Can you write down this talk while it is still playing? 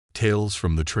Tales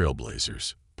from the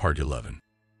Trailblazers, Part 11.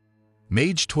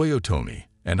 Mage Toyotomi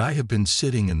and I have been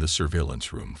sitting in the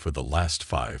surveillance room for the last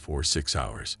 5 or 6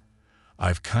 hours.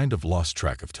 I've kind of lost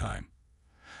track of time.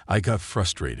 I got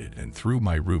frustrated and threw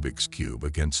my Rubik's Cube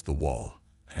against the wall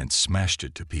and smashed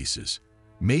it to pieces.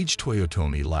 Mage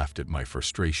Toyotomi laughed at my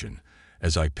frustration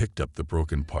as I picked up the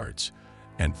broken parts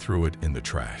and threw it in the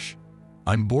trash.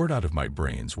 I'm bored out of my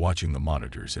brains watching the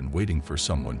monitors and waiting for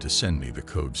someone to send me the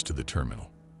codes to the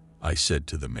terminal. I said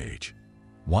to the mage,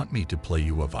 "Want me to play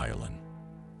you a violin?"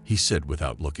 He said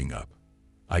without looking up.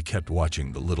 I kept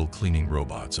watching the little cleaning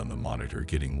robots on the monitor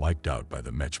getting wiped out by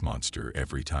the mech monster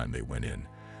every time they went in,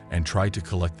 and tried to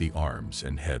collect the arms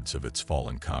and heads of its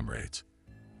fallen comrades.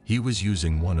 He was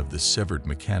using one of the severed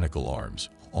mechanical arms,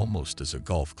 almost as a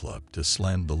golf club, to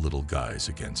slam the little guys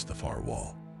against the far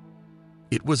wall.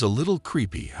 It was a little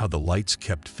creepy how the lights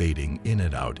kept fading in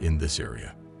and out in this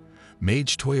area.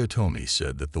 Mage Toyotomi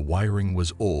said that the wiring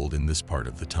was old in this part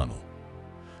of the tunnel.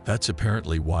 That's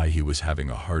apparently why he was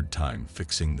having a hard time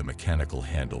fixing the mechanical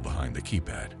handle behind the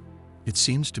keypad. It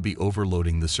seems to be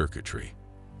overloading the circuitry.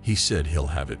 He said he'll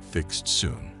have it fixed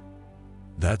soon.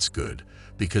 That's good,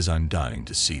 because I'm dying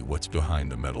to see what's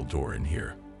behind the metal door in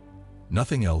here.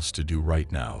 Nothing else to do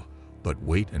right now but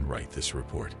wait and write this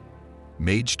report.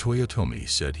 Mage Toyotomi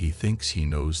said he thinks he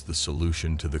knows the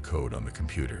solution to the code on the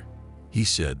computer. He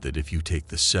said that if you take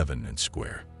the 7 and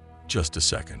square. Just a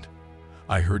second.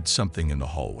 I heard something in the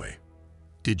hallway.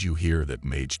 Did you hear that,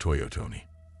 Mage Toyotomi?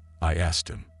 I asked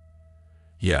him.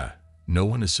 Yeah, no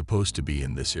one is supposed to be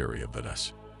in this area but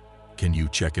us. Can you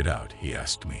check it out? He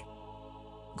asked me.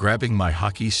 Grabbing my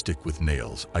hockey stick with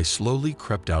nails, I slowly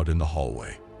crept out in the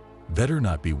hallway. Better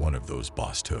not be one of those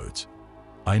boss toads.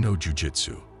 I know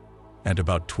jujitsu. And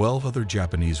about 12 other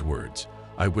Japanese words,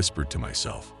 I whispered to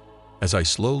myself. As I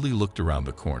slowly looked around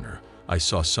the corner, I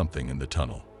saw something in the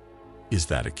tunnel. Is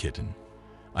that a kitten?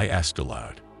 I asked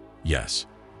aloud. Yes,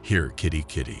 here, kitty,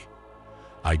 kitty.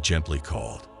 I gently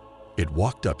called. It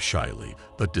walked up shyly,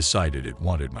 but decided it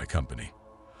wanted my company.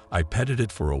 I petted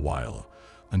it for a while,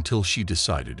 until she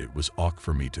decided it was awk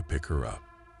for me to pick her up.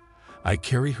 I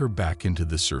carried her back into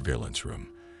the surveillance room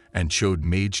and showed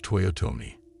Mage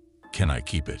Toyotomi. Can I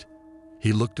keep it?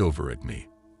 He looked over at me.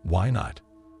 Why not?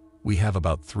 We have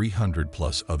about 300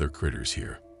 plus other critters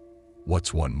here.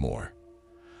 What's one more?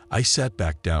 I sat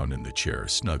back down in the chair,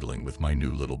 snuggling with my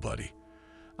new little buddy.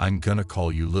 I'm gonna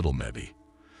call you Little Mebby,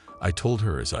 I told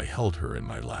her as I held her in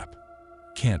my lap.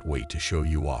 Can't wait to show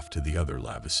you off to the other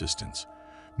lab assistants.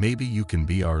 Maybe you can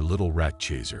be our little rat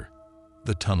chaser,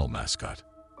 the tunnel mascot,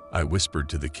 I whispered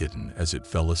to the kitten as it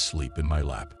fell asleep in my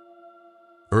lap.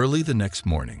 Early the next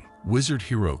morning, Wizard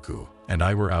Hiroku and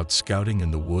I were out scouting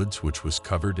in the woods, which was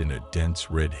covered in a dense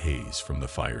red haze from the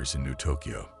fires in New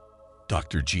Tokyo.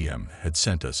 Dr. GM had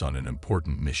sent us on an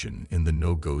important mission in the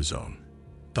no-go zone.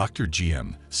 Dr.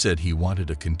 GM said he wanted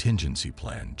a contingency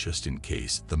plan just in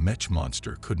case the mech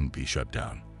monster couldn't be shut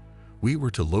down. We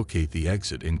were to locate the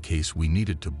exit in case we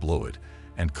needed to blow it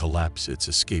and collapse its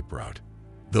escape route.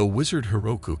 Though Wizard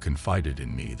Hiroku confided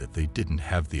in me that they didn't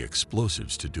have the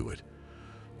explosives to do it,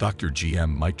 Dr.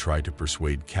 GM might try to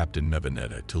persuade Captain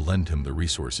Mebonetta to lend him the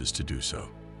resources to do so.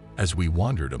 As we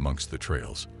wandered amongst the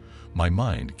trails, my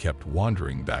mind kept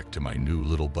wandering back to my new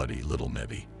little buddy, Little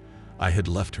Mebby. I had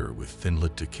left her with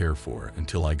Finlet to care for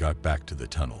until I got back to the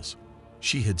tunnels.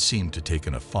 She had seemed to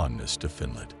taken a fondness to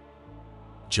Finlet.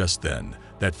 Just then,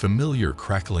 that familiar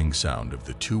crackling sound of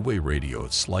the two-way radio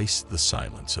sliced the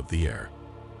silence of the air.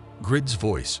 Grid's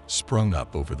voice sprung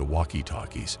up over the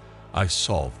walkie-talkies. I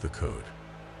solved the code.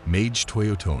 Mage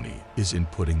Toyotomi is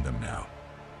inputting them now.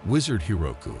 Wizard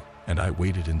Hiroku and I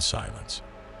waited in silence.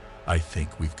 I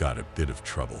think we've got a bit of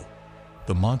trouble.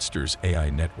 The monster's AI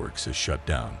networks is shut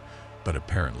down, but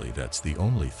apparently that's the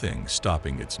only thing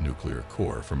stopping its nuclear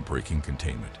core from breaking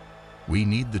containment. We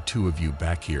need the two of you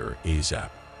back here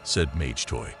ASAP, said Mage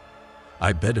Toy.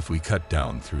 I bet if we cut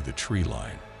down through the tree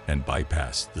line and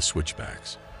bypass the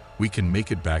switchbacks, we can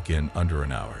make it back in under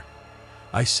an hour,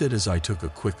 I said as I took a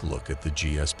quick look at the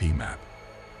GSP map.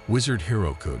 Wizard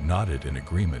Hiroku nodded in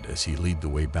agreement as he led the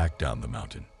way back down the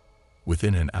mountain.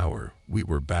 Within an hour, we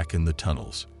were back in the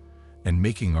tunnels and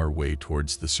making our way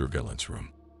towards the surveillance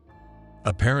room.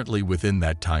 Apparently within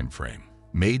that time frame,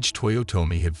 Mage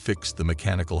Toyotomi had fixed the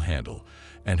mechanical handle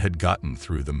and had gotten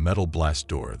through the metal blast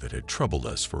door that had troubled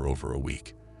us for over a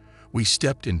week. We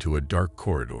stepped into a dark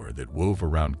corridor that wove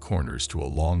around corners to a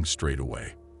long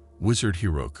straightaway. Wizard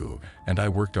Hiroku and I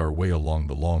worked our way along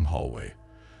the long hallway,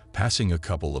 passing a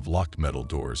couple of locked metal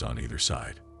doors on either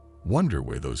side. Wonder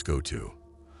where those go to,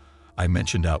 I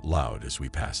mentioned out loud as we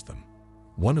passed them.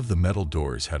 One of the metal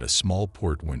doors had a small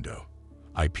port window.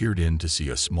 I peered in to see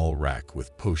a small rack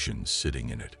with potions sitting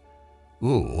in it.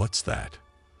 "Ooh, what's that?"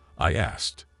 I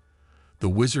asked. The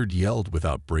wizard yelled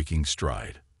without breaking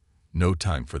stride. "No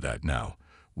time for that now.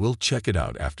 We'll check it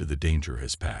out after the danger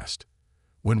has passed."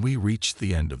 When we reached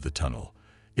the end of the tunnel,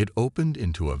 it opened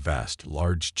into a vast,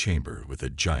 large chamber with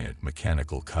a giant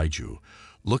mechanical kaiju,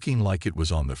 looking like it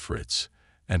was on the fritz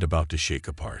and about to shake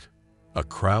apart. A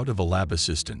crowd of lab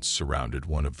assistants surrounded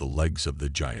one of the legs of the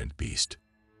giant beast.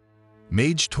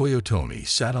 Mage Toyotomi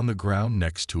sat on the ground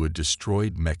next to a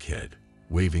destroyed mech head,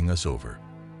 waving us over.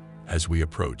 As we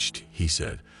approached, he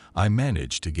said, "I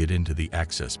managed to get into the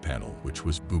access panel, which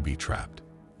was booby-trapped.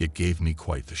 It gave me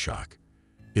quite the shock.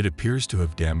 It appears to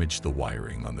have damaged the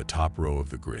wiring on the top row of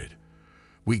the grid.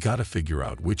 We gotta figure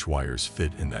out which wires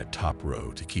fit in that top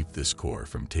row to keep this core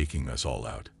from taking us all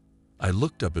out." I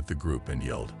looked up at the group and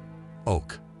yelled,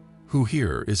 "Oak, who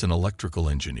here is an electrical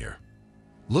engineer?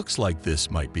 Looks like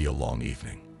this might be a long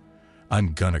evening.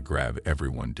 I'm gonna grab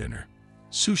everyone dinner.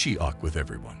 Sushi Ock with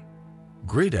everyone."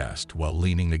 Grid asked while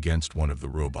leaning against one of the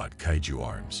robot kaiju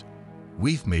arms.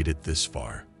 "We've made it this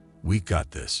far. We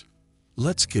got this.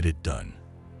 Let's get it done,"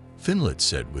 Finlet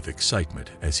said with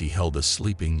excitement as he held a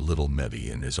sleeping little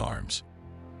Mevi in his arms.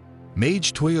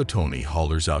 Mage Toyotomi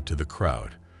hollers out to the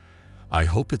crowd, "I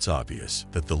hope it's obvious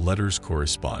that the letters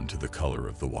correspond to the color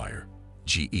of the wire.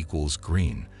 G equals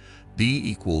green, B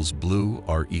equals blue,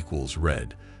 R equals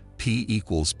red, P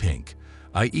equals pink,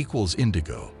 I equals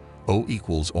indigo, O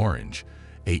equals orange,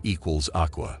 A equals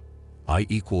aqua, I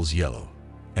equals yellow,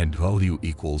 and W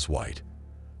equals white.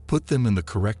 Put them in the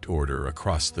correct order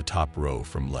across the top row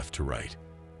from left to right.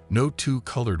 No two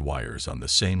colored wires on the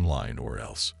same line or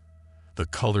else. The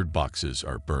colored boxes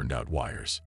are burned out wires."